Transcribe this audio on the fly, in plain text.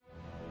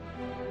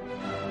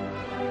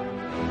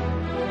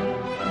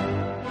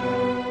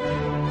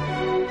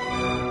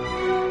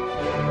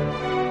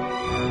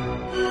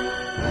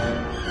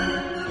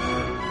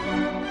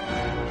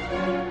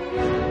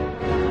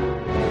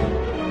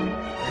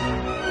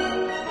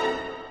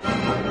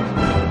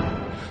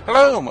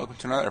Hello and welcome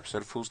to another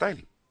episode of Fool's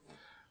Daily.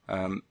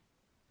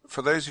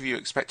 For those of you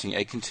expecting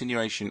a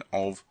continuation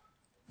of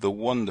the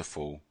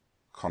wonderful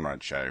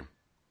Conrad Show,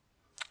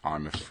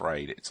 I'm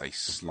afraid it's a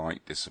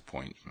slight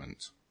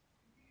disappointment.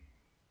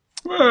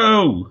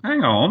 Whoa,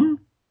 hang on.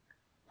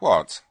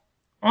 What?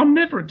 I'm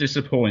never a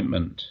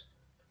disappointment.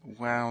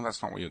 Well,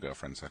 that's not what your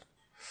girlfriend said.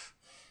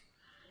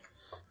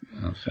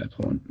 Oh, fair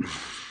point.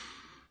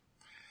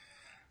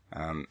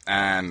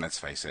 And let's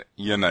face it,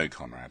 you know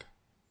Conrad.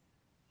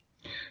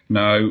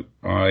 No,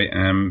 I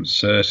am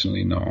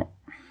certainly not.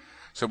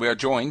 So we are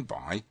joined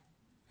by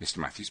Mr.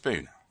 Matthew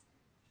Spoon.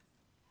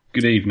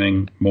 Good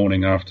evening,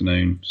 morning,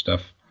 afternoon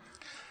stuff.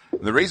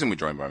 The reason we're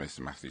joined by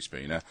Mr. Matthew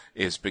Spooner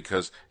is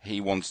because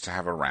he wants to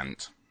have a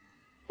rant.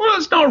 Well,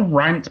 it's not a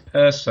rant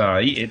per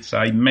se. It's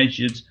a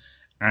measured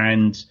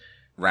and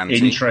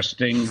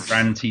interesting,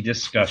 ranty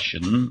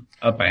discussion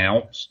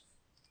about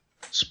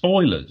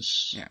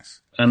spoilers.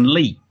 Yes. And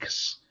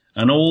leaks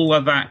and all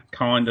of that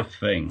kind of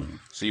thing.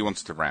 So you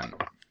wanted to rant?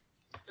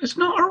 It's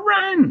not a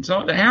rant.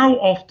 How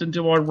often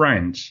do I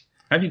rant?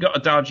 Have you got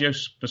Adagio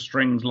for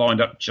strings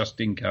lined up just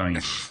in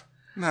case?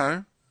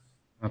 No.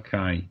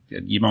 Okay,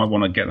 you might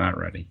want to get that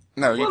ready.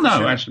 No,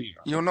 actually,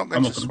 you're not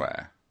going to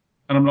swear,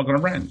 and I'm not going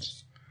to rant.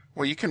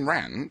 Well, you can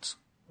rant.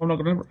 I'm not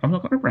going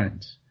to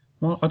rant.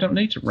 Well, I don't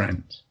need to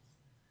rant.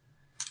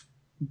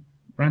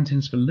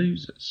 Ranting's for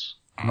losers,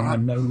 and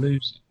I'm no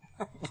loser.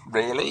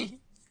 Really?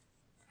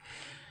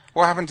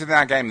 What happened to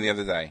that game the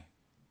other day?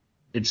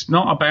 It's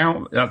not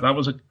about that.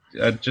 Was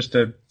just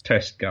a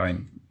test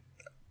game.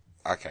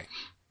 Okay.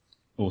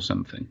 Or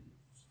something.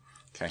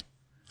 Okay.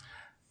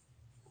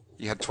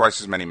 You had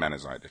twice as many men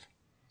as I did.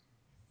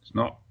 It's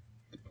not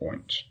the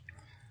point.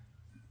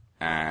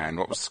 And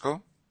what was the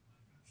score?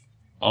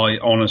 I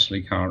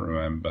honestly can't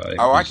remember.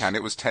 I can.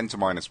 It was 10 to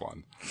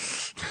 -1.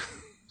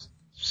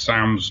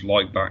 Sounds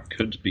like that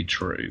could be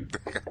true.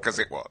 Because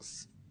it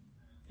was.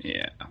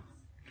 Yeah.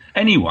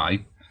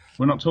 Anyway,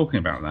 we're not talking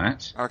about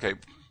that. Okay.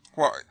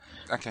 What?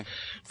 Okay.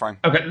 Fine.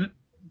 Okay.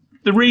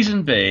 The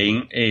reason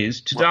being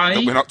is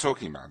today... We're not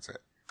talking about it.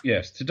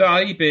 Yes.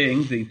 Today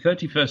being the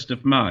 31st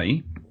of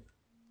May,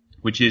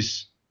 which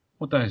is...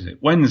 What day is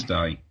it?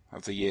 Wednesday.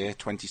 Of the year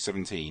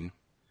 2017.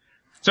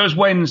 So it's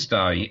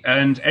Wednesday,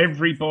 and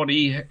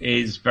everybody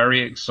is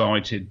very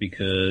excited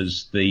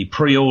because the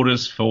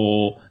pre-orders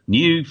for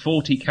new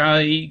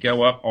 40K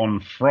go up on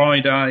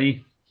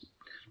Friday.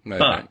 No,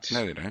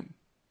 they don't.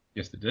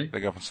 Yes, they do. They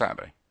go up on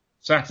Saturday.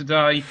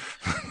 Saturday.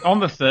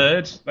 On the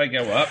 3rd, they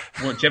go up,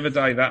 whichever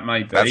day that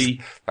may be.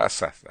 That's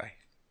Saturday.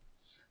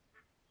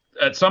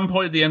 At some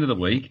point at the end of the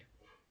week.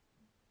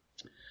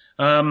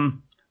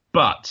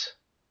 But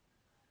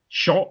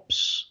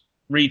shops,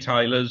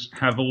 retailers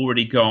have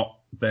already got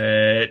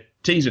their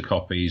teaser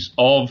copies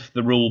of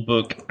the rule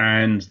book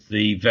and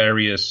the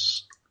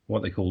various,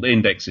 what they called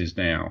indexes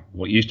now.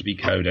 What used to be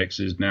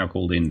codexes, now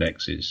called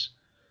indexes.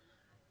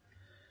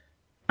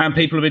 And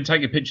people have been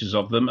taking pictures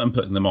of them and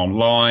putting them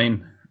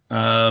online.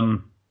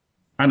 And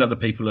other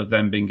people have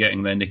then been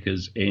getting their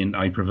knickers in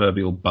a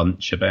proverbial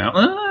bunch about,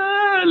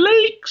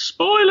 leaks,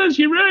 spoilers,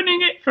 you're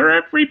ruining it for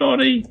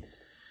everybody.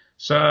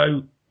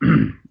 So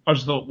I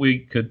just thought we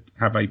could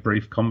have a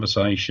brief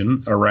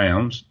conversation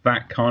around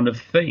that kind of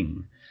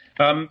thing.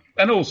 And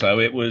also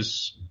I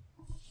was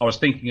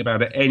thinking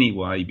about it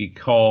anyway,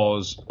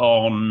 because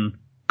on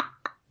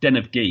Den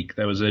of Geek,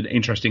 there was an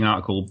interesting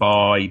article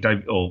by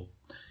David, or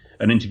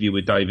an interview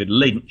with David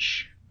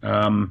Lynch,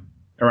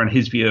 around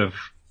his view of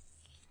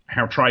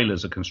how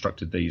trailers are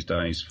constructed these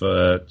days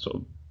for sort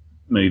of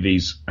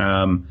movies,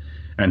 and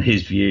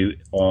his view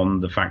on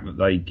the fact that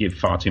they give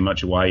far too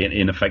much away and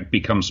in effect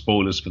become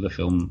spoilers for the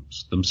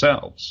films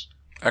themselves.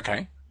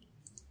 Okay.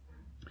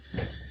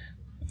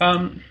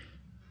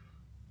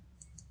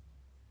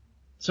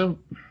 So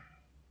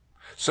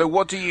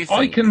what do you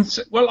think?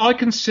 I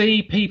can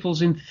see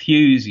people's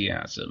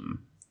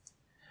enthusiasm,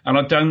 and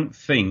I don't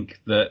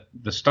think that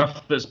the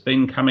stuff that's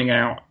been coming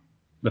out,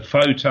 the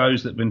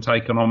photos that have been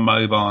taken on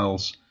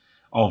mobiles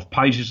of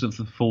pages of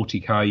the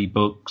 40K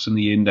books and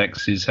the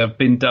indexes have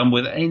been done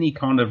with any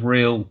kind of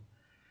real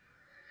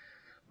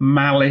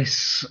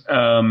malice,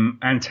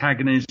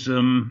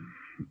 antagonism,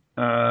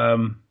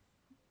 or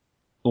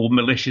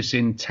malicious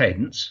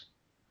intent.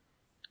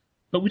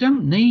 But we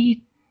don't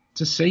need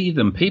to see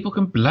them. People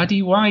can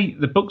bloody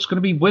wait. The book's going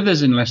to be with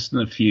us in less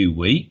than a few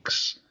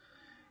weeks.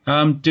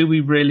 Do we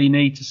really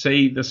need to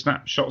see the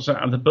snapshots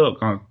out of the book?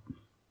 I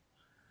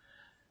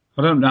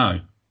don't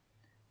know.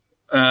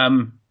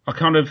 I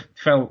kind of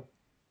felt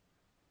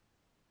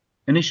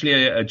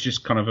initially I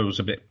just kind of was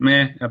a bit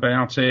meh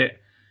about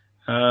it.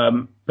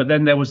 But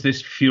then there was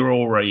this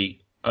furore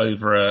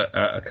over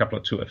a couple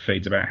of Twitter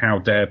feeds about how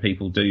dare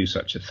people do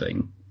such a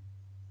thing.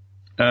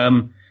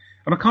 And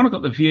I kind of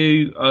got the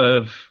view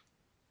of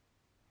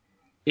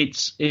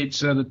it's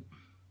a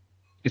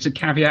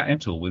caveat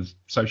emptor with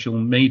social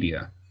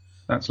media.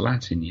 That's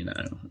Latin, you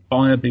know.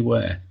 Buyer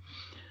beware.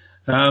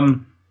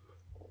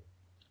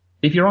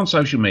 If you're on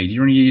social media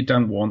and you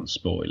don't want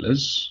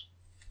spoilers,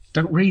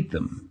 don't read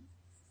them.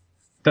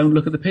 don't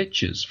look at the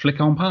pictures. Flick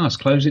on past,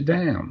 close it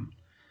down.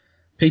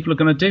 People are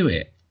going to do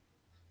it.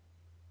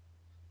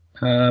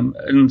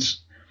 But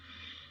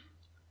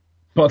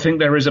I think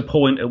there is a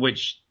point at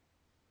which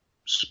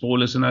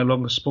spoilers are no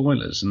longer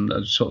spoilers.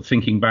 And sort of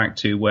thinking back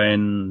to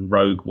when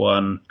Rogue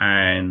One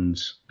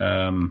and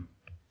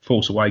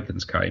Force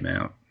Awakens came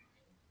out,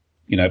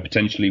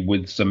 potentially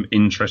with some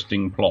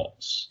interesting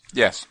plots.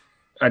 Yes.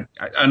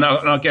 And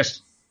I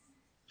guess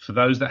for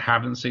those that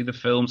haven't seen the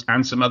films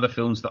and some other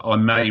films that I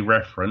may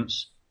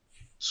reference,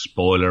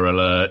 spoiler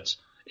alert,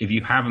 if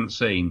you haven't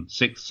seen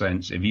Sixth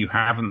Sense, if you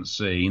haven't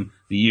seen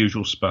The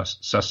Usual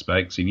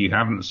Suspects, if you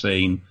haven't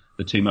seen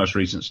the two most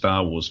recent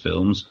Star Wars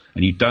films,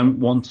 and you don't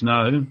want to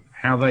know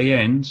how they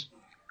end,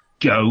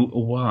 go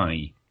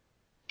away.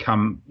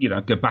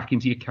 Go back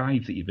into your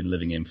cave that you've been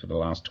living in for the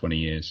last 20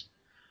 years.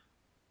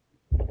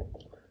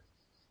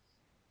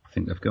 I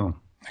think they've gone.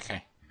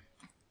 Okay.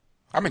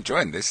 I'm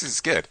enjoying this. This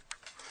is good.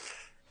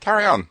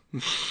 Carry on.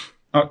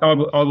 I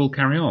will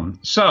carry on.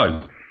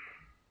 So,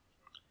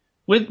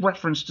 with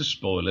reference to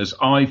spoilers,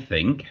 I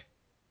think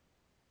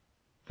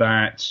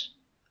that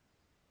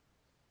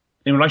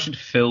in relation to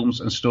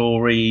films and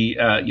story,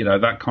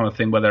 that kind of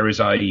thing where there is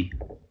a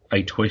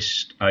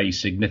twist, a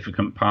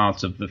significant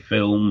part of the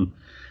film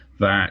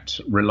that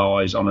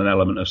relies on an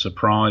element of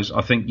surprise,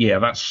 I think,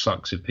 that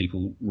sucks if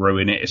people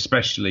ruin it,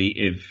 especially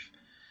if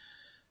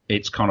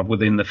it's kind of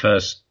within the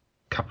first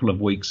couple of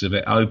weeks of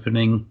it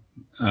opening.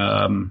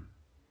 And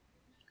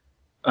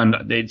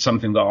it's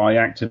something that I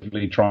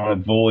actively try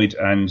and avoid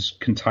and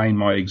contain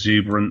my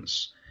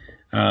exuberance.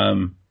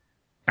 And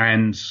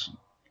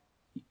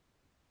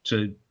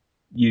to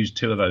use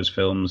two of those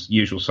films,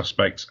 Usual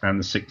Suspects and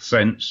The Sixth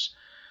Sense,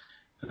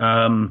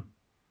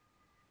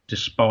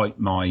 despite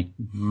my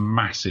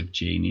massive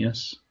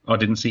genius, I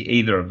didn't see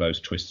either of those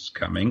twists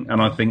coming.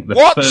 And I think the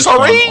first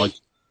time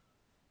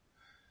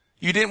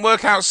You didn't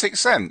work out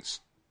Sixth Sense?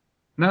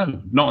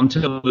 No, not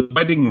until the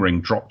wedding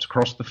ring dropped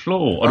across the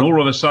floor. And all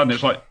of a sudden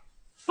it's like,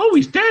 oh,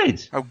 he's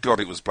dead. Oh, God,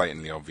 it was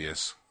blatantly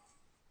obvious.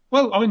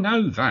 Well, I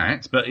know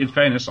that, but in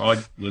fairness,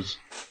 I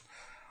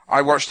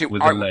watched it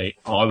with I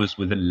was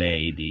with a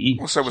lady.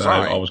 Well, so was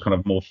I. I was kind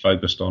of more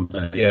focused on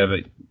her. Yeah,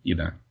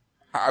 but,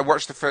 I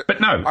watched the first... But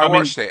no, I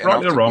watched it.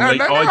 Right or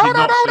wrongly, I did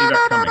not see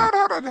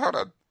that coming. Hold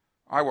on.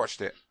 I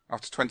watched it.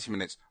 After 20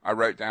 minutes, I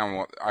wrote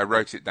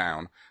it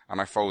down,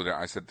 and I folded it.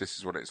 I said, this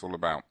is what it's all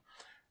about.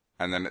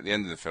 And then at the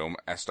end of the film,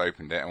 Est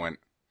opened it and went...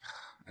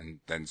 and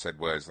then said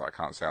words that I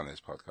can't say on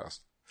this podcast.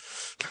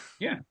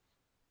 Yeah.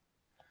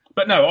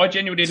 But no, I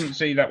genuinely didn't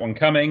see that one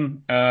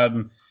coming.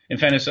 In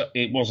fairness,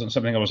 it wasn't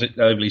something I was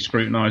overly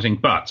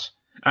scrutinising.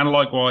 And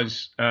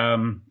likewise,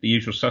 The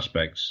Usual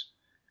Suspects,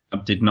 I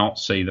did not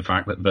see the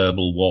fact that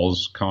Verbal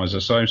was Kaiser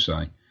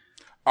Sose.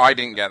 I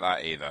didn't get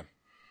that either.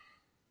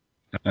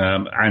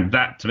 And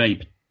that, to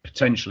me,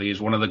 potentially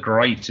is one of the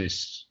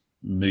greatest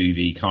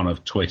movie kind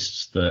of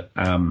twists that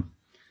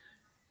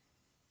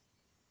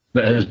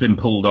has been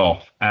pulled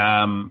off.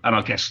 And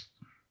I guess,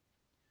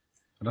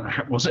 I don't know,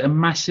 was it a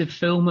massive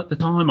film at the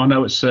time? I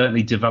know it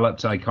certainly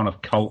developed a kind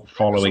of cult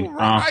following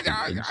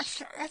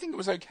afterwards. I think it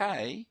was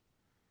okay.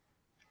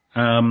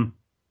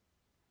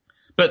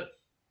 But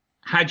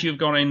had you have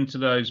gone into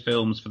those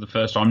films for the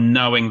first time,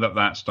 knowing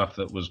that stuff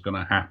that was going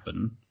to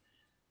happen,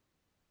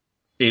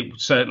 it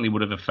certainly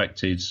would have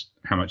affected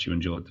how much you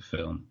enjoyed the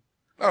film.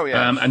 Oh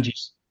yeah.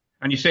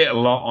 And you see it a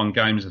lot on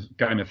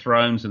Game of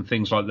Thrones and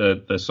things like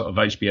the sort of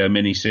HBO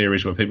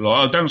miniseries where people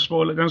are, oh, don't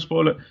spoil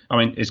it. I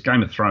mean, it's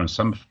Game of Thrones.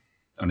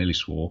 I nearly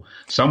swore.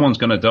 Someone's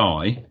going to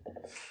die.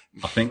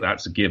 I think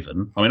that's a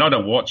given. I mean, I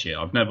don't watch it.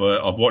 I've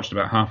watched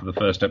about half of the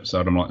first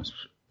episode. I'm like,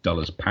 dull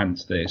as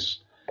pants, this.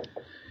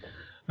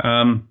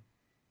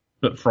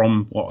 But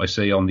from what I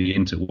see on the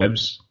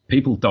interwebs,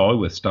 people die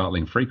with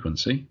startling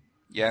frequency.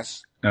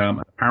 Yes.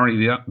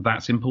 Apparently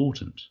that's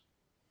important.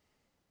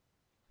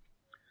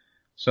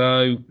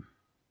 So,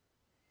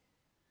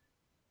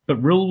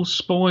 but rule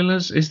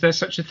spoilers, is there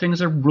such a thing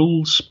as a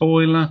rule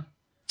spoiler?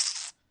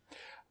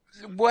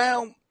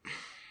 Well,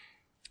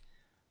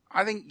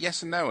 I think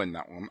yes and no in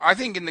that one. I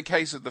think in the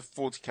case of the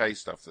 40k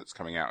stuff that's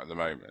coming out at the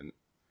moment,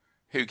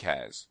 who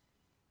cares?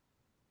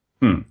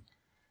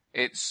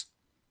 It's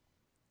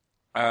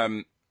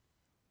the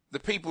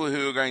people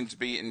who are going to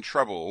be in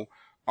trouble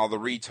are the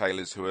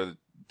retailers who are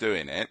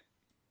doing it.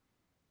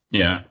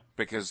 Yeah.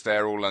 Because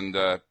they're all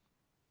under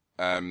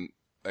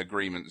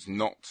agreements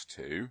not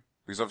to.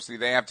 Because obviously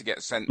they have to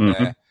get sent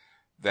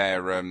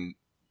their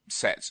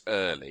sets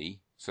early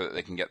so that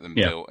they can get them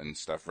built and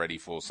stuff ready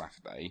for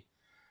Saturday.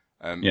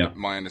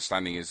 My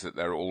understanding is that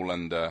they're all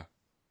under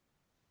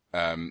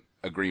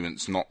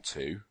agreements not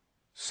to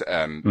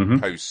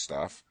post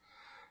stuff.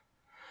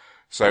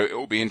 So it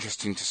will be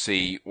interesting to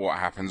see what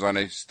happens. I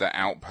noticed that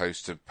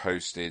Outpost have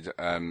posted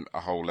a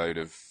whole load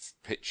of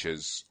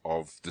pictures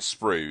of the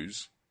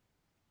sprues.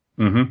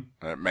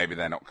 Maybe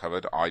they're not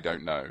covered. I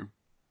don't know.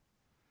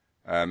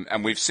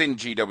 And we've seen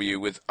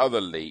GW with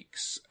other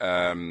leaks,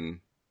 deal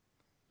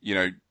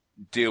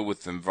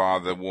with them via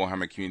the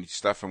Warhammer community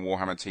stuff and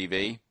Warhammer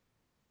TV.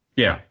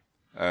 Yeah.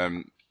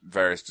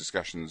 various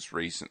discussions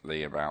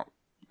recently about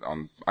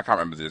I can't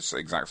remember this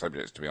exact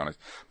subject, to be honest,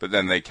 but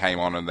then they came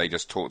on and they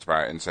just talked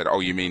about it and said,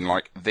 oh, you mean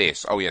like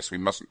this? Oh, yes, we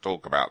mustn't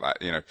talk about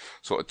that,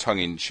 sort of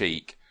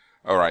tongue-in-cheek.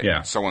 All right,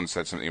 Yeah. Someone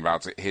said something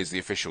about it. Here's the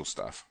official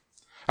stuff.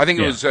 I think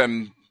it was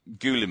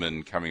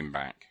Guliman coming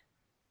back.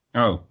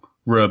 Oh,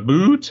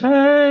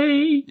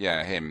 Rabute!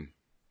 Yeah, him.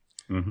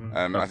 Mm-hmm.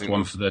 I That's think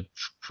one for the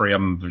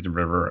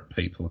triumvirate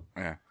people.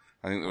 Yeah,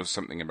 I think there was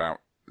something about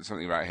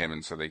him,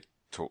 and so they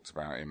talked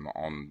about him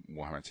on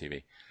Warhammer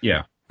TV.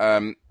 Yeah.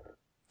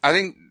 I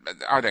don't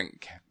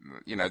care.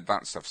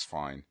 That stuff's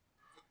fine.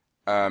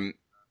 I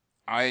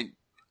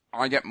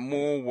get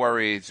more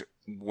worried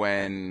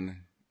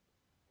when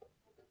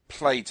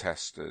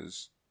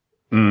playtesters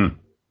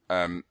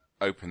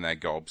open their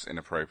gobs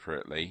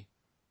inappropriately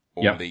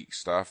or leak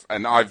stuff.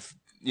 And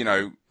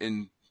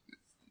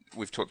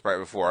we've talked about it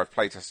before. I've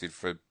playtested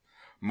for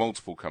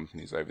multiple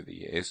companies over the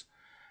years,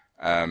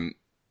 and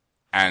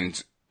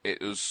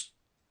it was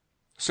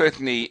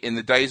certainly in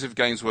the days of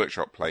Games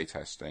Workshop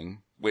playtesting,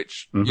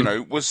 which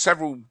was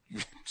several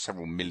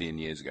million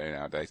years ago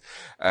nowadays.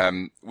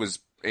 Was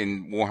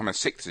in Warhammer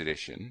 6th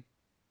edition,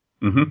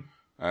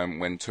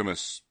 when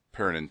Thomas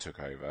Pyronen took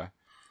over.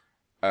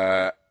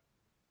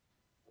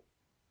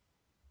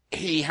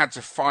 He had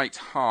to fight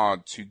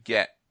hard to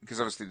get, because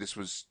obviously this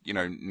was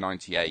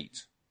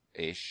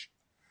 98-ish.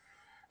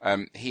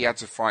 He had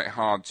to fight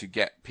hard to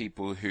get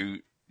people who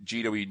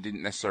GW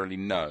didn't necessarily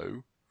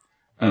know,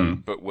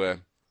 but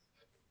were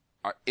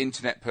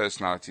internet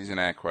personalities in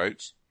air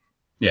quotes.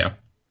 Yeah.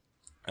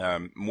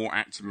 More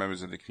active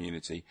members of the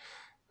community,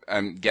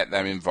 get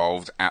them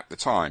involved at the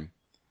time.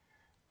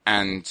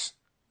 And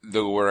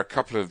there were a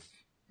couple of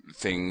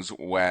things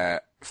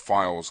where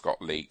files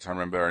got leaked. I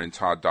remember an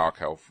entire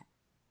Dark Elf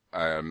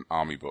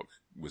army book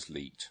was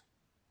leaked.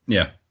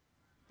 Yeah.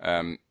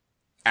 And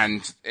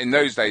in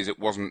those days,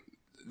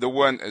 there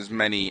weren't as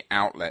many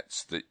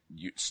outlets that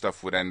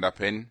stuff would end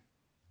up in.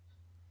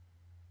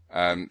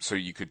 So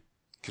you could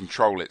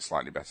control it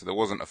slightly better. There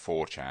wasn't a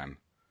 4chan.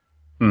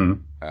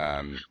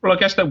 Well, I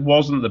guess there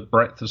wasn't the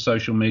breadth of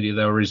social media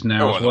there is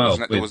now as well.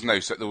 There was no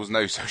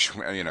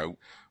social media.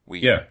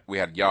 We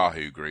had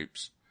Yahoo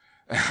groups.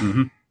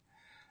 Is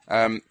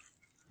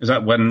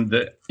that when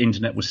the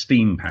internet was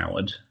steam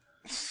powered?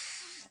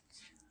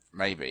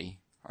 Maybe,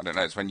 I don't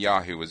know. It's when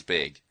Yahoo was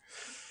big.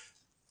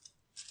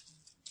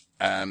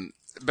 But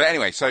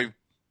anyway, so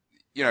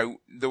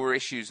there were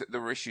issues. There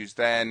were issues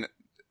then.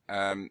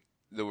 There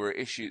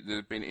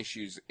have been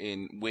issues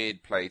in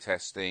weird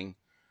playtesting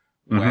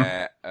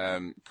where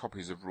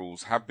copies of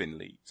rules have been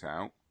leaked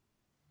out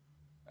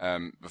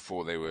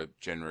before they were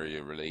generally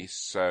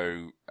released.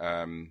 So,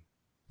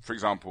 for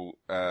example,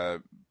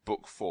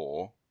 Book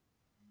 4,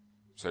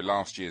 so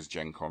last year's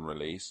Gen Con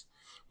release,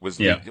 was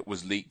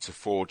leaked to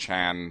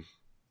 4chan,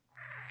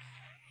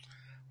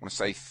 I want to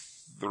say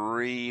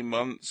 3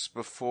 months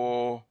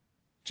before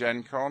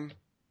Gen Con.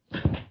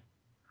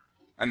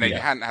 And they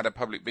hadn't had a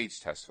public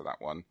beta test for that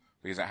one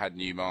because it had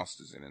new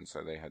masters in, and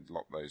so they had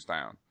locked those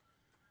down.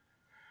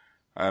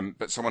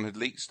 But someone had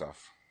leaked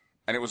stuff.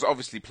 And it was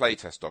obviously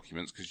playtest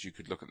documents because you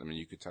could look at them and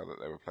you could tell that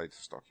they were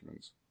playtest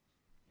documents.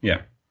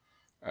 Yeah.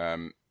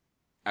 And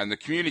the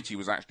community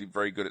was actually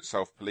very good at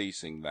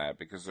self-policing there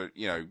because,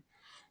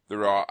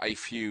 there are a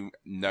few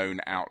known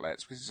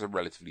outlets because it's a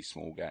relatively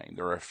small game.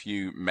 There are a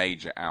few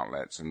major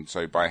outlets. And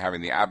so by having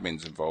the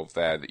admins involved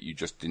there that you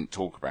just didn't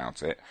talk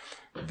about it,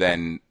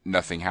 then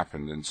nothing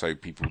happened. And so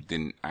people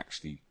didn't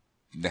actually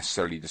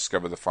necessarily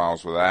discover the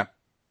files were there.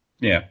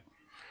 Yeah.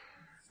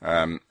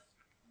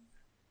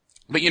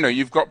 But,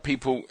 you've got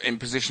people in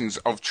positions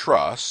of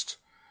trust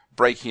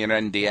breaking an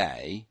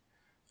NDA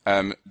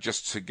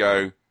just to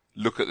go,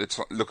 look at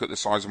the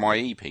size of my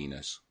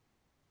e-penis.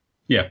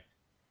 Yeah.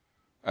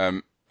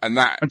 And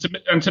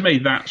to me,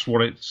 that's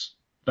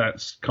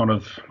kind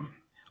of,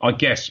 I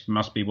guess,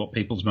 must be what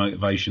people's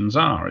motivations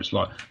are. It's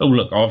like, oh,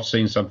 look, I've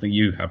seen something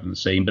you haven't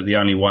seen, but the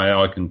only way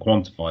I can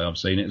quantify I've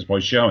seen it is by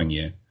showing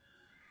you.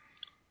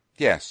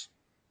 Yes.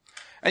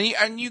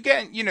 And you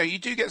get, you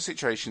do get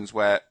situations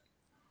where,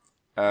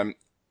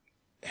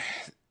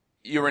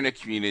 you're in a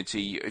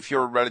community, if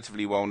you're a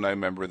relatively well-known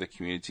member of the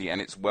community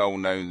and it's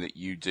well-known that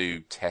you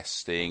do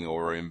testing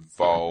or are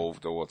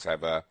involved or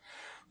whatever,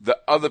 the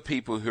other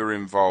people who are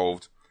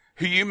involved,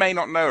 who you may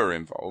not know are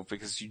involved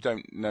because you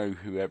don't know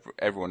who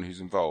everyone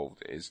who's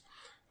involved is,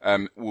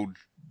 will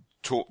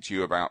talk to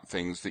you about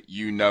things that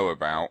you know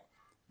about,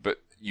 but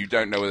you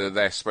don't know whether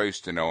they're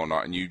supposed to know or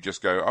not, and you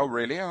just go, oh,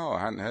 really? Oh,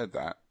 I hadn't heard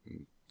that.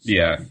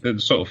 Yeah, the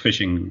sort of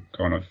fishing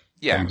kind of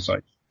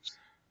conversation.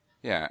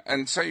 Yeah,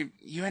 and so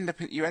you end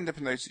up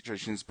in those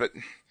situations, but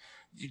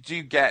you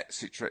do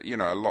get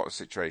a lot of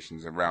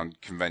situations around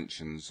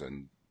conventions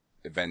and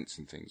events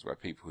and things where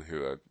people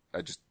who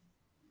are just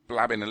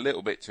blabbing a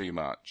little bit too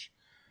much.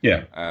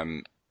 Yeah.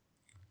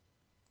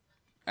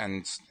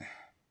 And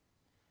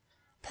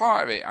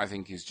part of it, I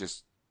think, is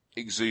just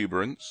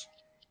exuberance.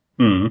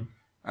 And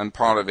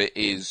part of it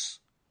is,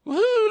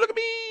 woohoo, look at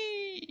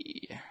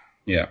me!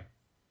 Yeah.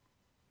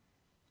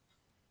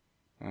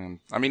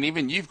 I mean,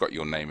 even you've got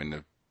your name in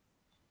the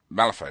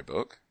Malifaux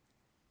book.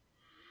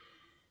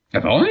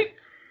 Have I?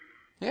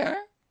 Yeah.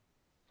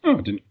 Oh,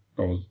 I didn't.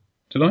 Oh,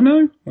 did I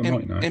know? I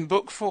might know. In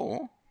book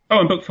 4. Oh,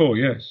 in book 4,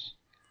 yes.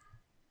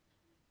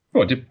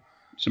 Oh, I did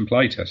some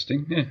play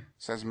testing, yeah.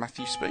 Says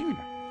Matthew Spoon.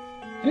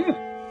 Yeah.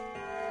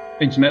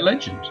 Internet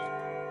legend.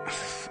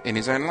 In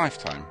his own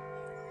lifetime.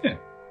 Yeah.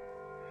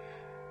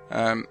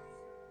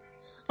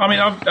 I mean,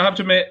 I have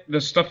to admit,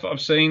 the stuff that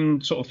I've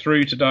seen sort of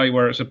through today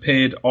where it's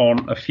appeared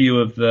on a few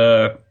of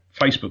the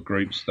Facebook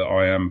groups that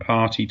I am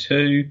party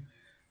to,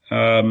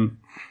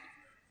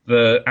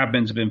 the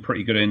admins have been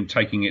pretty good in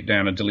taking it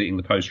down and deleting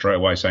the post straight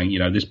away, saying,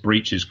 this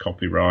breaches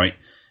copyright,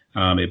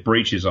 it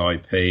breaches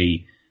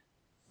IP.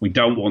 We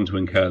don't want to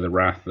incur the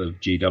wrath of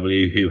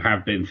GW, who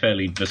have been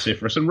fairly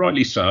vociferous, and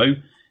rightly so,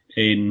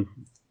 in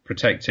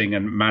protecting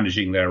and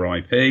managing their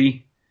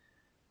IP.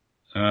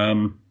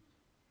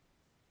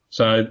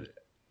 So,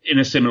 in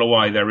a similar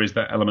way, there is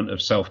that element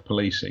of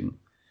self-policing.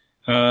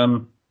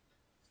 But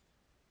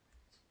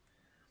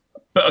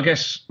I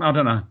guess, I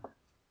don't know.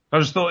 I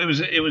just thought it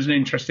was an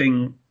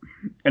interesting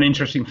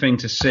thing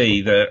to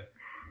see that,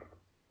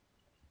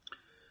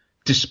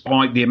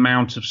 despite the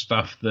amount of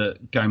stuff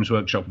that Games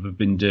Workshop have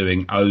been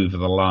doing over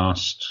the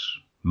last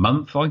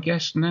month, I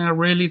guess now,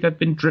 really, they've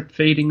been drip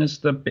feeding us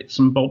the bits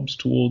and bobs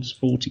towards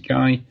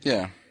 40k.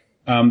 Yeah.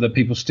 That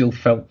people still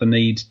felt the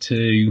need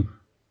to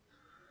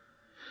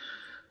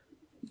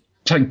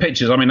take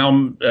pictures. I mean,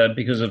 I'm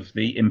because of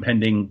the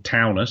impending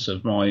Taunus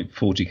of my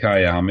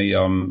 40k army,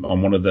 I'm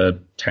on one of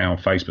the Tau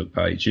Facebook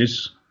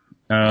pages,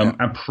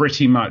 and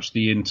pretty much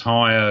the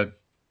entire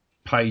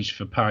page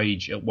for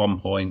page at one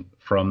point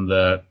from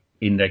the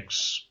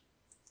Index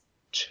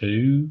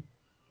 2,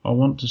 I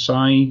want to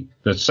say,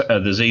 the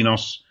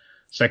Xenos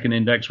second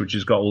index, which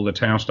has got all the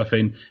Tau stuff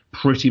in.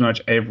 Pretty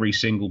much every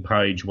single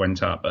page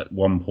went up at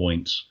one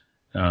point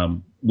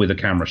with a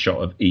camera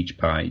shot of each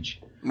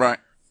page. Right.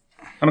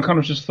 And I kind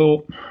of just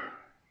thought,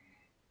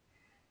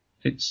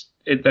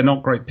 they're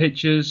not great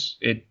pictures.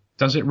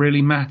 Does it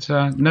really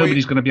matter?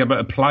 Nobody's going to be able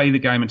to play the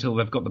game until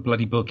they've got the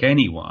bloody book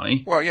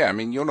anyway. Well, yeah, I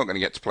mean, you're not going to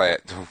get to play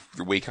it till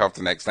the week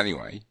after next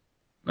anyway.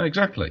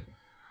 Exactly.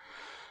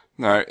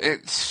 No,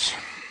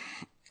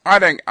 I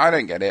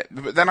don't get it.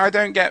 But then I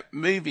don't get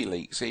movie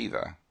leaks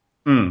either.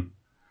 Mm.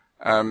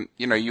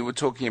 You were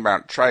talking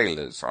about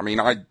trailers. I mean,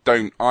 I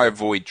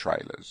avoid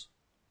trailers.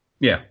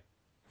 Yeah.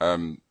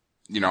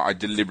 I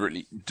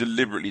deliberately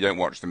don't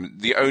watch them.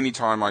 The only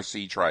time I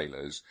see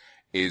trailers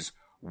is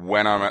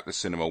when I'm at the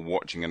cinema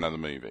watching another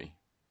movie.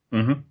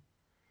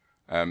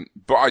 Mm-hmm.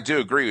 But I do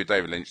agree with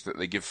David Lynch that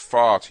they give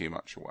far too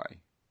much away.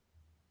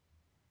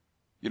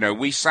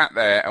 We sat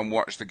there and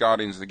watched the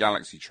Guardians of the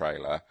Galaxy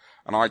trailer,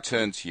 and I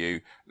turned to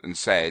you and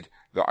said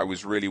that I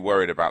was really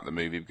worried about the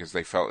movie because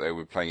they felt they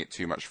were playing it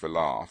too much for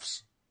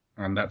laughs.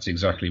 And that's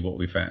exactly what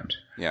we found.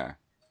 Yeah.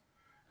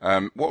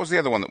 What was the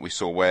other one that we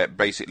saw where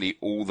basically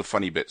all the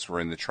funny bits were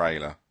in the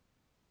trailer?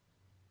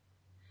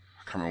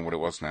 I can't remember what it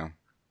was now.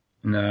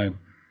 No,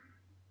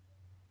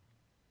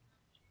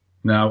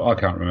 I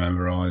can't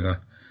remember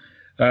either.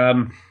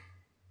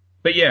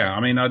 But yeah, I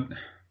mean,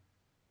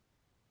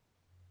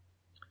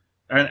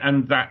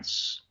 and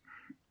that's,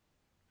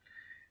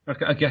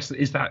 I guess,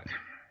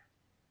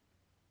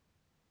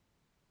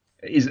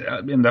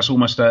 that's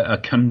almost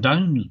a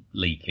condone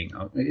leaking.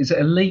 Is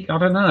it a leak? I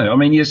don't know. I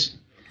mean, it's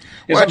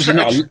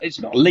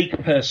not a leak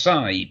per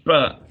se,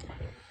 but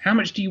how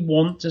much do you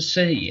want to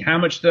see? How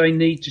much do they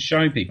need to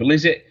show people?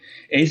 Is it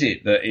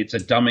that it's a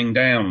dumbing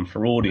down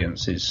for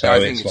audiences? So I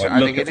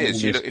think it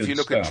is. If you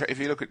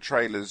look at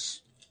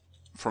trailers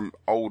from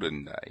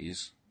olden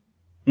days,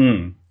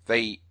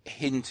 they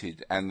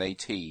hinted and they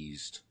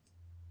teased.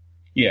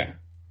 Yeah.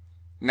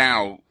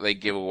 Now they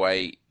give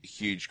away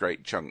huge,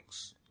 great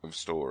chunks of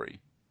story.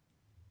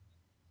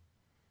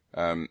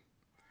 The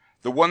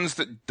ones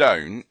that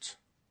don't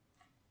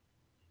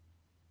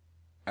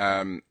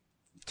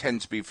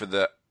tend to be for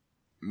the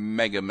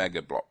mega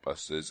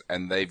blockbusters,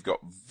 and they've got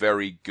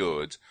very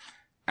good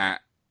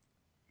at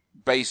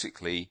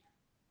basically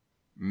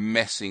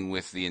messing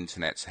with the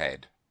internet's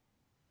head.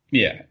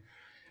 Yeah.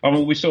 I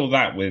mean, we saw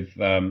that with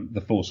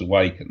The Force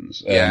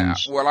Awakens. Yeah.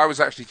 Well, I was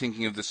actually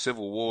thinking of the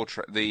Civil War,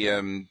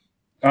 the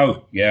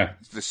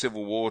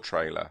Civil War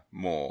trailer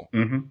more.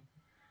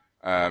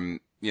 Mm-hmm.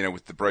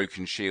 With the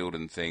broken shield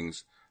and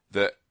things.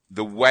 That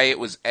the way it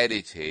was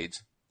edited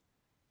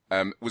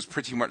was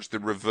pretty much the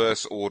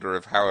reverse order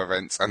of how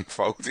events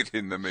unfolded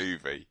in the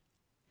movie.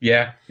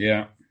 Yeah.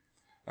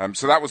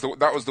 So that was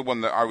the one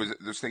that I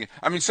was thinking.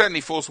 I mean,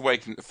 certainly Force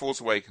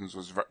Awakens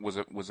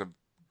was a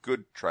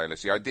good trailer.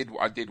 See, I did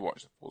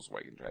watch the Force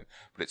Awakens trailer,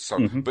 but it's so.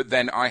 Mm-hmm. But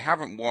then I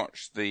haven't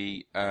watched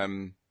the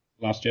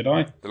Last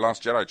Jedi. The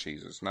Last Jedi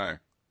teasers. No,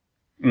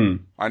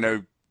 I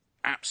know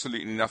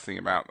absolutely nothing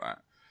about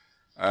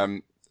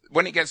that.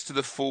 When it gets to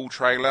the full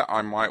trailer,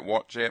 I might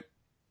watch it.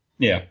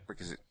 Yeah,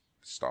 because it's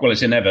Star Wars. Well,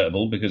 it's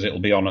inevitable because it'll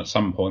be on at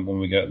some point when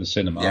we go to the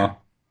cinema. Yeah.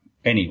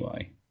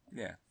 Anyway.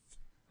 Yeah.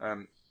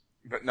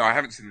 But no, I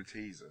haven't seen the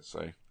teaser,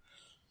 so.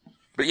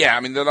 But yeah, I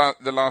mean, the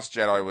Last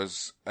Jedi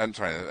was. I'm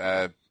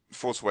sorry,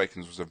 Force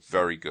Awakens was a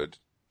very good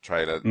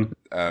trailer.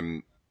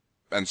 And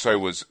so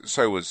was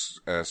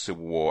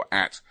Civil War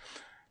at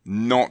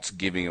not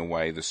giving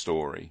away the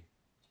story.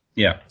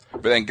 Yeah.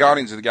 But then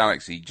Guardians of the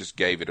Galaxy just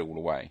gave it all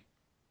away.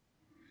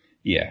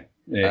 Yeah.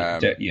 Yeah.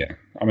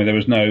 I mean, there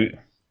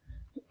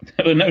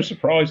were no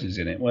surprises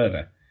in it, were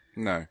there?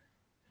 No.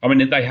 I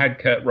mean, they had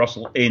Kurt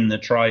Russell in the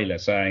trailer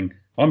saying,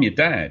 "I'm your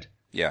dad."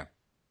 Yeah.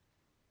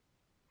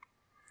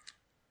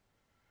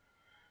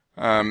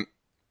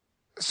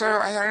 So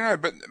I don't know,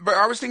 but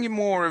I was thinking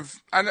more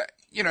of, and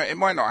it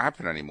might not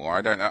happen anymore.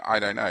 I don't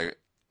know,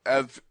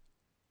 of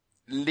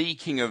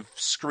leaking of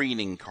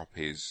screening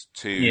copies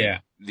to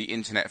the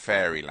internet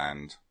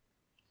fairyland.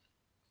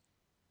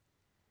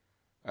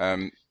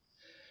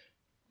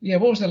 Yeah,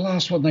 what was the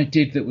last one they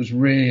did that was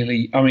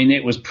really? I mean,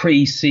 it was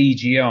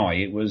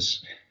pre-CGI. It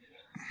was,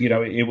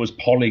 it was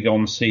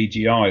polygon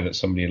CGI that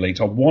somebody leaked.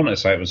 I want to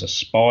say it was a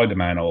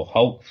Spider-Man or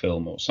Hulk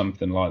film or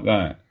something like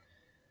that.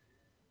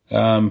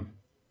 And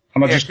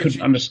I just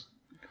couldn't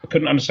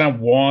understand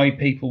why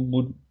people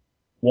would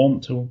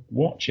want to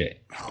watch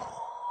it.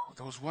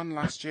 There was one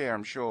last year,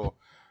 I'm sure,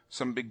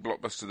 some big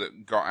blockbuster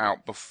that got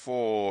out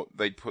before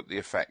they'd put the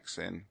effects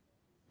in.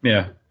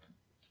 Yeah.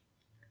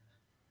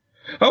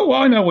 Oh,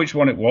 I know which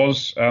one it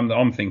was that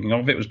I'm thinking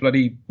of. It was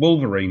bloody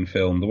Wolverine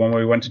film, the one where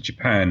we went to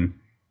Japan.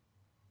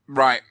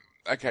 Right.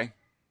 Okay.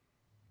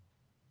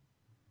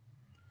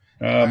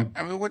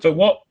 But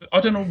what?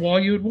 I don't know why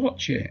you would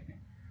watch it.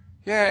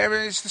 Yeah, I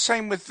mean, it's the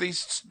same with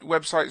these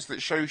websites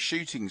that show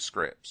shooting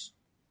scripts.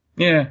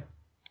 Yeah.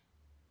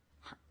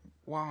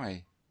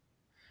 Why?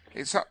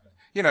 It's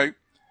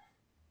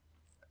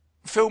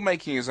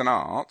filmmaking is an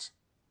art,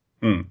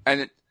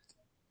 and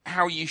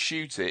how you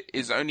shoot it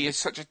is only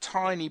such a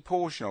tiny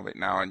portion of it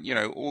now, and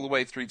all the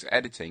way through to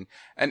editing.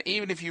 And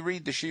even if you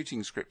read the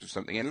shooting script of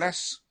something,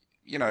 unless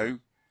you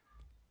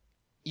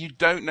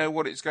don't know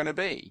what it's going to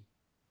be,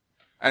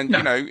 and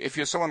if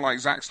you're someone like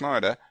Zack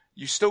Snyder,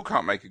 you still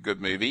can't make a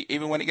good movie,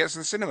 even when it gets to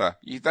the cinema.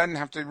 You then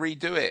have to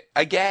redo it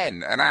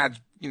again and add,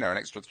 an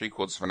extra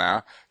 3/4 of an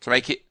hour to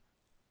make it.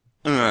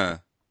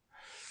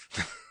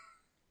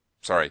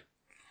 Sorry.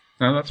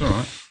 No, that's all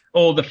right.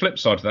 Or the flip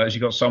side to that is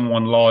you've got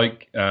someone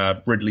like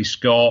Ridley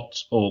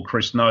Scott or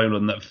Chris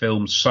Nolan that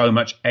films so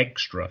much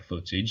extra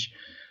footage.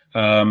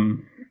 The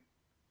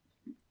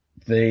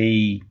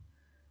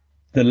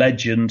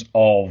legend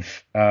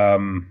of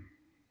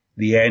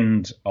the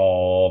end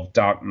of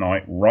Dark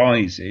Knight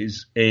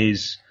Rises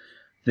is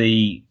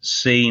the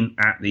scene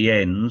at the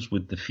end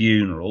with the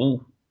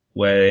funeral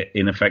where,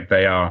 in effect,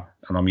 they are,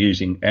 and I'm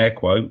using air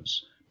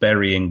quotes,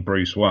 burying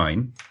Bruce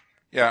Wayne.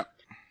 Yeah.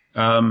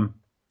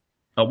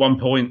 At one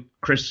point,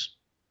 Chris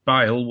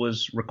Bale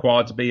was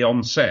required to be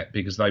on set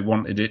because they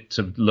wanted it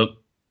to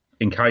look,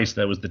 in case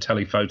there was the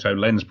telephoto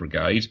lens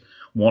brigade,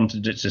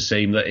 wanted it to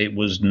seem that it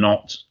was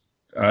not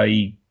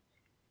a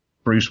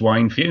Bruce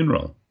Wayne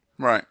funeral.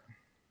 Right.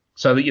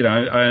 So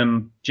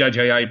that,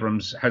 J.J.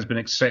 Abrams has been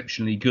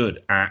exceptionally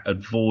good at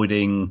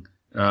avoiding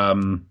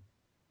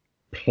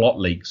plot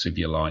leaks, if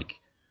you like.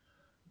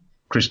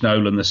 Chris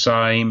Nolan the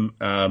same.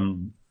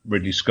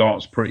 Ridley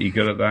Scott's pretty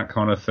good at that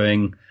kind of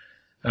thing.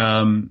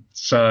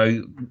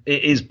 So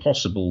it is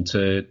possible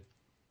to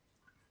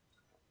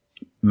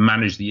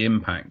manage the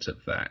impact of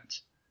that.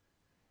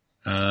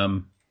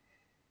 And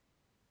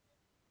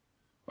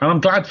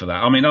I'm glad for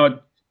that. I mean,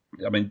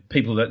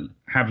 people that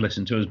have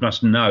listened to us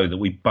must know that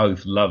we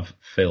both love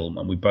film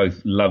and we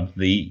both love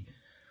the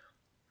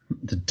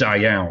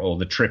day out or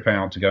the trip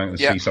out to go and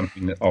see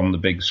something on the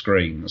big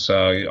screen. So,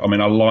 I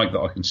mean, I like that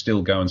I can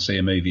still go and see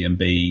a movie and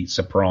be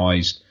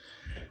surprised,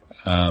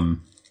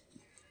 and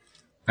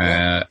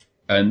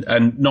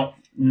not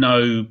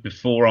know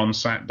before I'm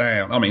sat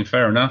down. I mean,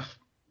 fair enough.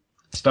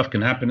 Stuff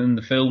can happen in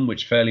the film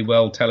which fairly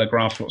well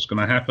telegraphs what's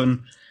going to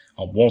happen.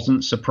 I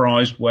wasn't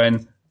surprised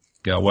when,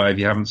 go away if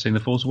you haven't seen The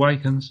Force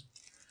Awakens.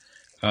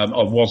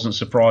 I wasn't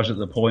surprised at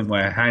the point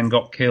where Han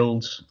got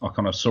killed. I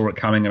kind of saw it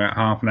coming about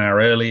half an hour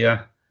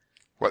earlier.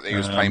 What, he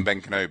was playing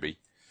Ben Kenobi?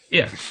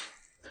 Yeah,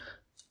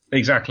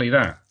 exactly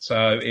that.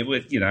 So it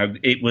would,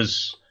 it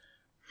was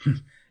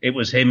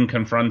him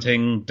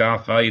confronting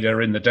Darth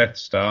Vader in the Death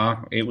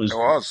Star. It was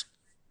almost,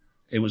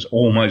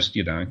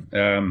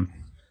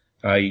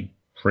 a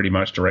pretty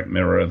much direct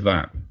mirror of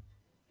that.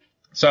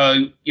 So,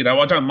 I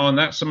don't mind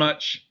that so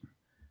much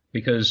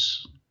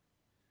because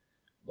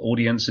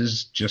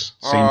audiences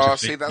just seem to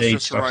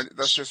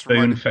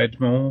spoon-fed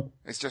more.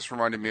 It's just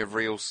reminded me of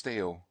Real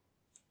Steel.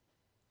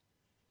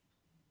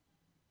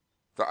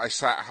 That I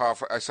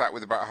sat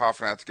with about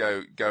half an hour to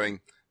go, going,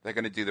 they're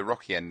going to do the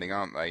Rocky ending,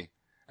 aren't they?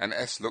 And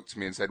S looked at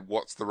me and said,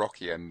 "What's the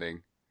Rocky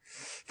ending?"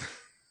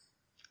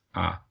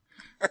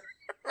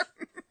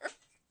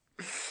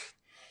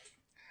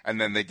 And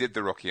then they did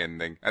the Rocky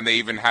ending, and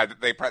they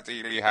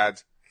practically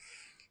had,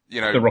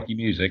 the Rocky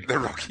music. The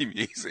Rocky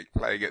music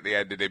playing at the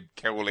end and him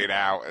calling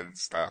out and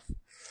stuff.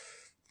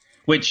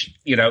 Which,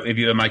 if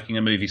you were making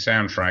a movie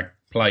soundtrack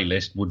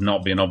playlist, would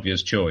not be an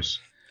obvious choice.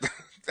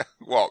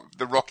 What?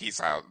 The Rocky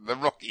sound? The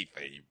Rocky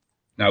theme?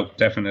 No,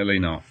 definitely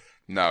not.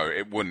 No,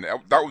 it wouldn't.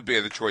 That would be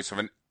the choice of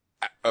an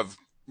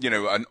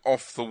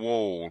off the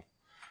wall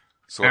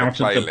sort Out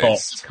of of the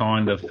box playlist.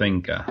 kind of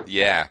thinker.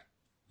 Yeah.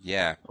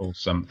 Or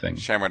something.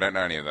 Shame I don't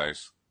know any of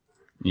those.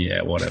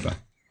 Yeah, whatever.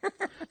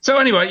 So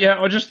anyway,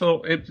 yeah, I just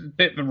thought it's a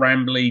bit of a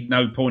rambly,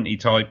 no pointy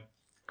type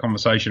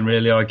conversation,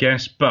 really, I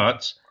guess.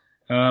 But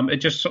it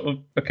just sort of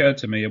occurred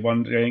to me,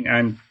 wondering,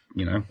 and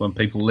when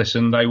people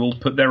listen, they will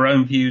put their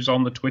own views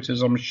on the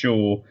Twitters, I'm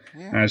sure,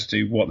 as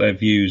to what their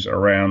views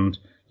around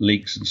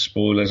leaks and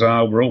spoilers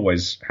are. We're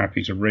always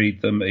happy to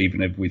read them,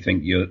 even if we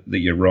think that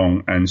you're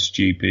wrong and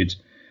stupid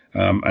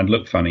and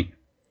look funny.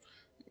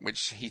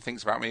 Which he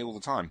thinks about me all the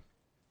time.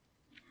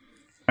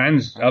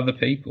 And other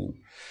people.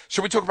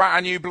 Shall we talk about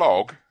our new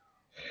blog?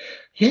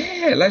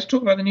 Yeah, let's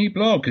talk about the new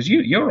blog, because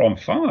you're on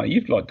fire.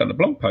 You've done a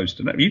blog post,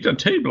 haven't you? You've done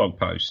 2 blog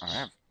posts. I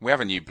have. We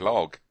have a new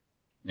blog.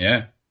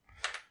 Yeah.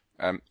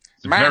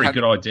 It's a Matt very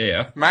good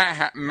idea.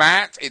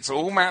 Matt, it's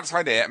all Matt's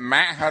idea.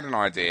 Matt had an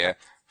idea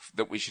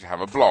that we should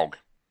have a blog.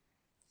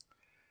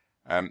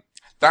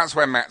 That's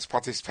where Matt's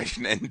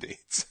participation ended.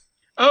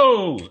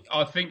 Oh,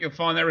 I think you'll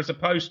find there is a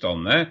post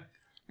on there.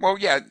 Well,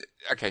 yeah,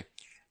 okay.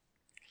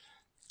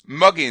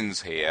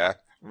 Muggins here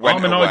went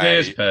I'm an away.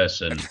 ideas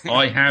person.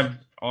 I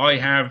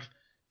have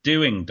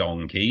doing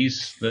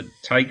donkeys that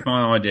take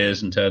my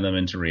ideas and turn them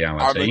into I'm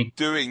reality. a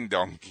doing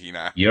donkey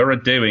now. You're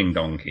a doing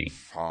donkey.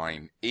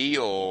 Fine.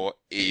 Eeyore.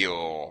 He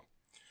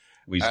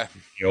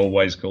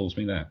always calls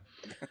me that.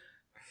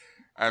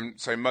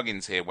 So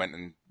Muggins here went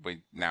and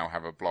we now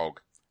have a blog.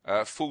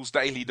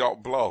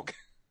 Foolsdaily.blog.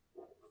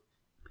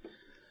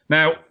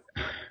 Now,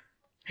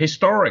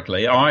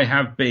 historically, I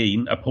have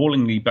been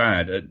appallingly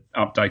bad at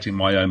updating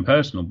my own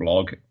personal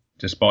blog,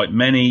 despite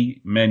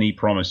many, many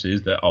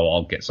promises that,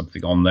 I'll get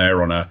something on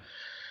there on a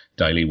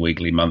daily,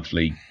 weekly,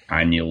 monthly,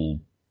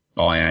 annual,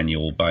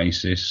 biannual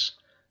basis.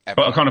 But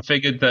I kind of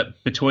figured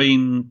that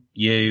between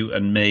you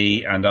and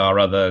me and our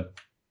other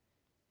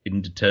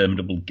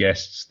indeterminable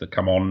guests that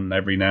come on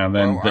every now and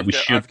then, we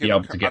should be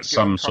able to get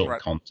some sort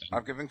of content.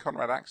 I've given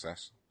Conrad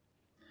access.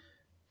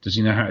 Does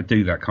he know how to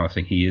do that kind of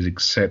thing? He is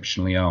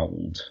exceptionally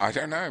old. I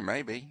don't know.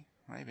 Maybe.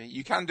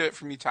 You can do it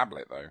from your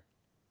tablet, though.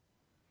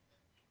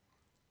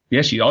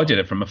 Yes, I did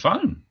it from a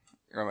phone.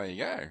 Well, there you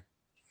go.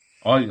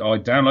 I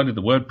downloaded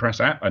the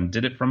WordPress app and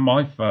did it from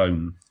my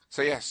phone.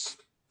 So, yes.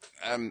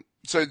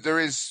 So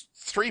there is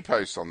 3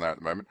 posts on there at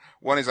the moment.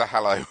 One is a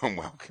hello and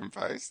welcome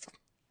post.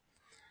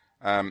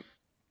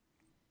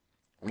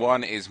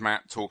 One is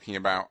Matt talking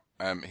about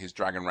his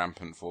Dragon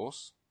Rampant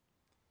Force.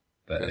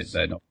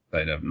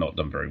 They have not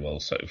done very well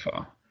so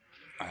far.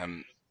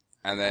 And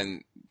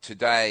then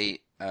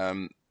today,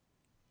 the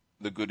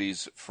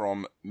goodies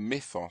from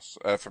Mythos,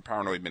 for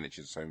Paranoid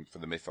Miniatures, so for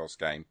the Mythos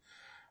game,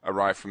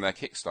 arrived from their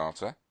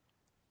Kickstarter.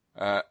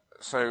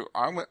 So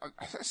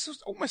it's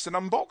just almost an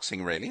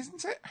unboxing, really,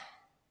 isn't it?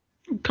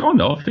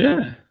 Kind of,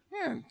 yeah.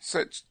 Yeah, so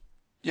it's,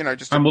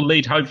 just... And we'll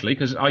lead, hopefully,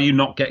 because are you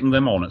not getting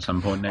them on at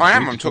some point next week? I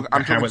am. I'm talking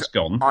how it's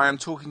gone. I am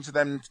talking to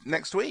them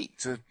next week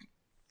to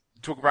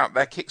talk about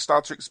their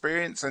Kickstarter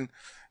experience and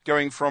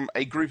going from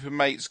a group of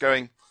mates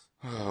going,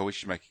 oh, we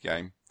should make a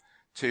game,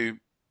 to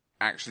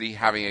actually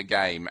having a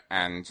game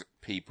and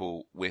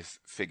people with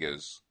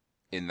figures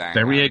in their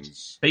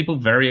hands. People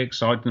very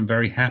excited and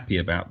very happy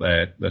about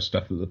the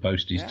stuff that the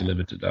posties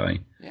delivered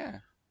today. Yeah.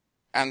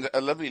 And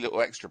a lovely little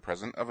extra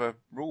present of a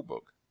rule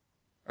book,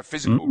 a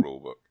physical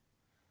rule book,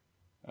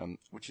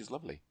 which is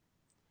lovely.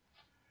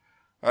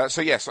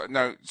 So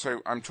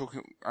I'm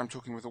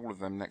talking with all of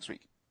them next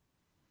week,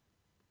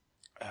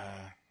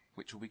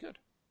 which will be good.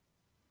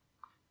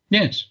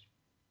 Yes.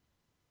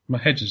 My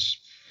head is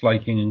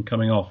flaking and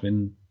coming off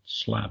in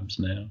slabs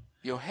now.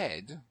 Your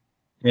head?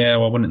 Yeah,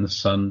 well, I went in the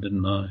sun,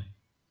 didn't I?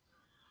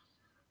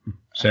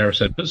 Sarah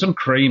said, put some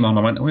cream on.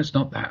 I went, it's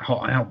not that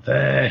hot out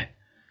there.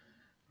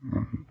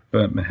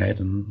 Burnt my head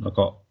and I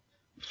got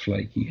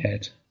flaky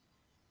head.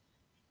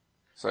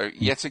 So,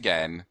 yet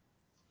again,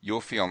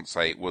 your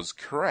fiancé was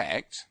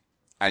correct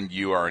and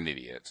you are an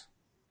idiot.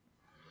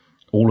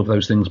 All of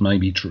those things may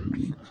be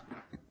true.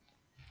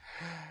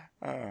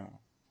 The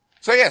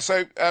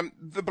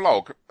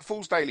blog,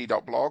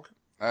 foolsdaily.blog.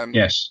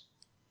 Yes.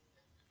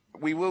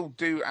 We will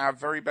do our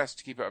very best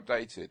to keep it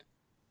updated.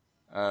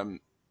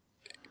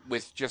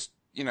 With just,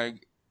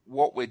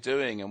 what we're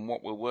doing and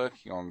what we're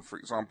working on. For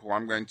example,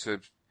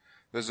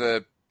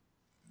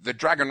 the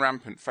Dragon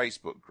Rampant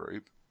Facebook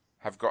group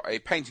have got a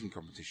painting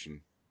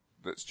competition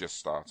that's just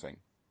starting.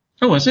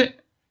 Oh, is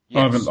it?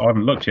 Yes. I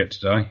haven't looked yet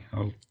today.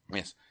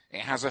 Yes.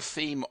 It has a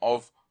theme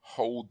of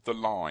Hold the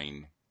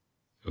Line.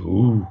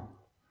 Ooh.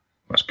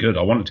 That's good.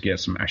 I wanted to get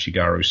some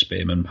Ashigaru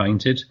Spearmen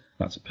painted.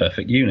 That's a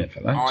perfect unit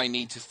for that. I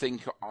need to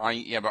think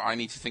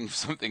of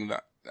something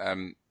that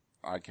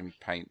I can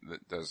paint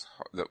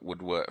that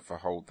would work for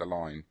Hold the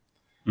Line.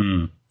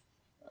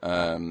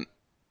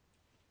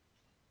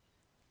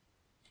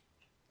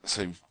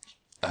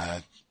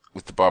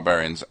 With the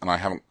barbarians, and I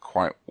haven't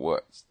quite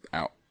worked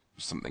out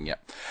something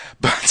yet,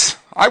 but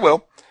I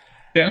will.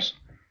 Yes.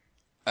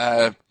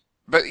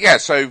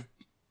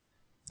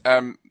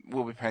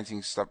 we'll be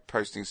posting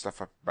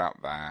stuff up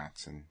about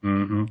that, and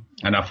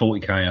and our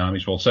 40k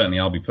armies. Well, certainly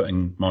I'll be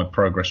putting my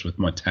progress with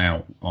my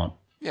Tau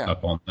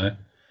up on there.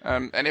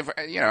 And if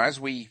as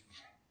we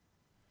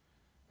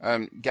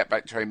get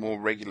back to a more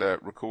regular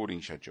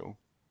recording schedule,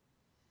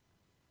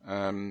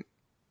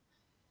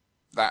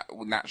 that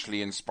will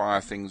naturally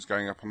inspire things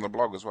going up on the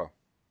blog as well.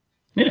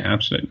 Yeah,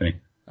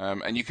 absolutely.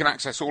 And you can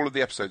access all of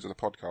the episodes of the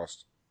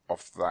podcast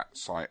off that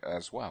site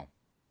as well.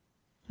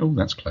 Oh,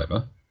 that's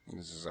clever.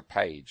 This is a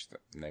page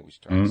that enables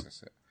you to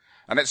access it.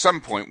 And at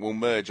some point, we'll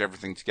merge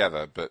everything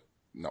together, but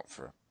not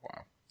for a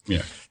while.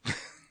 Yeah.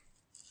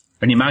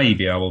 And you may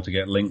be able to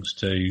get links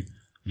to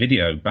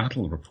video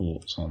battle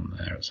reports on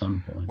there at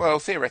some point. Well,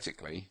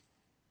 theoretically.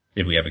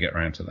 If we ever get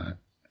around to that.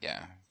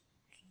 Yeah.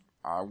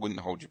 I wouldn't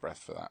hold your breath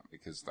for that,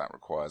 because that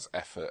requires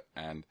effort,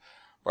 and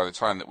by the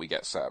time that we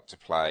get set up to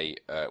play,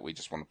 we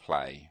just want to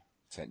play,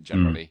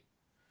 generally.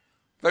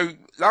 Though,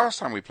 last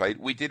time we played,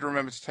 we did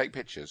remember to take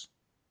pictures.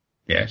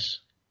 Yes.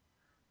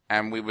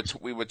 And we were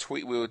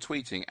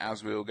tweeting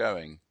as we were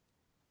going.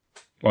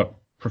 Like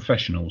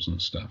professionals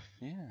and stuff.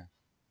 Yeah.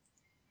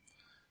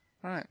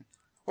 Right.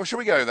 Well, shall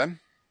we go then?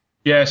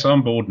 Yes,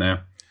 I'm bored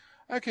now.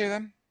 Okay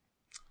then.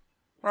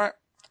 Right.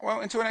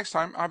 Well, until next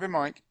time, I've been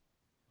Mike.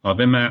 I've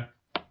been Matt.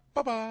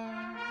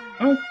 Bye-bye.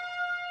 Oh.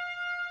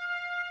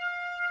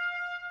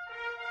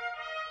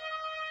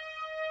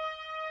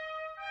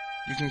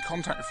 You can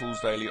contact Fools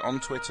Daily on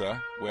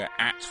Twitter, we're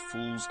at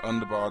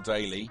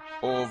Fools_Daily,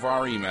 or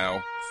via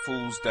email,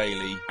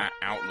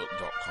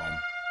 foolsdaily@outlook.com.